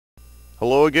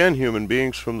Hello again, human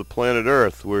beings from the planet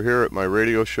Earth. We're here at my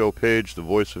radio show page, The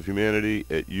Voice of Humanity,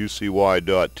 at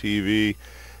ucy.tv,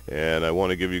 and I want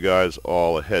to give you guys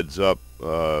all a heads up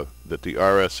that the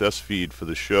RSS feed for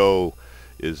the show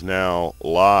is now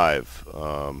live,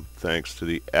 thanks to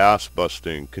the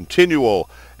continual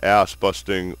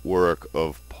ass-busting work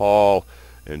of Paul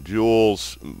and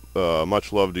Jules.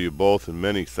 Much love to you both and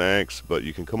many thanks, but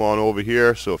you can come on over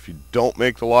here, so if you don't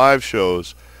make the live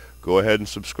shows, go ahead and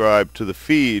subscribe to the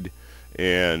feed,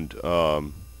 and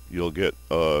you'll get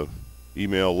an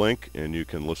email link, and you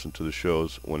can listen to the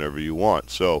shows whenever you want.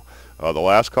 So the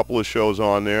last couple of shows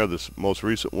on there, this most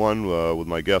recent one with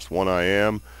my guest One I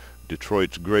Am,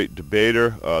 Detroit's Great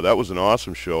Debater, that was an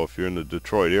awesome show. If you're in the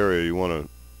Detroit area, you want to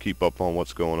keep up on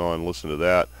what's going on, listen to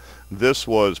that. This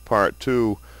was part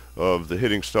 2 of the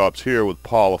Hitting Stops Here with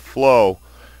Paula Flo,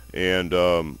 and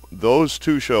those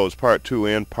two shows, part 2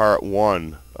 and part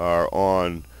 1, are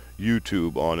on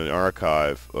YouTube on an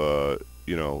archive,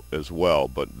 as well.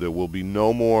 But there will be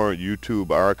no more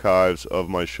YouTube archives of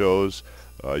my shows.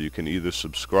 You can either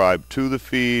subscribe to the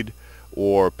feed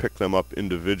or pick them up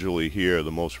individually here,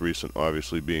 the most recent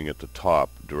obviously being at the top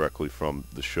directly from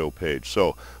the show page.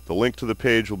 So the link to the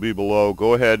page will be below.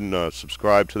 Go ahead and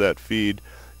subscribe to that feed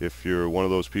if you're one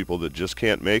of those people that just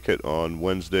can't make it on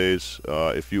Wednesdays.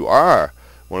 If you are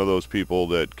one of those people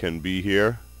that can be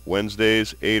here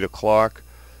Wednesdays, 8 o'clock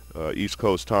East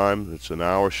Coast time. It's an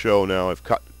hour show now. I've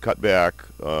cut back.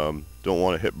 Don't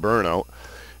want to hit burnout.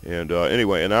 And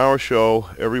anyway, an hour show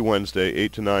every Wednesday,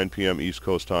 8 to 9 p.m. East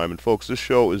Coast time. And folks, this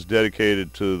show is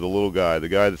dedicated to the little guy, the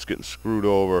guy that's getting screwed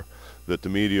over, that the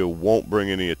media won't bring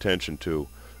any attention to.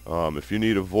 If you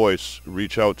need a voice,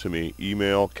 reach out to me.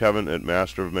 Email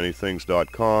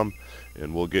kevin@masterofmanythings.com,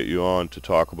 and we'll get you on to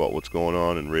talk about what's going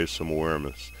on and raise some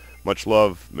awareness. Much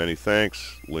love, many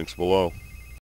thanks. Links below.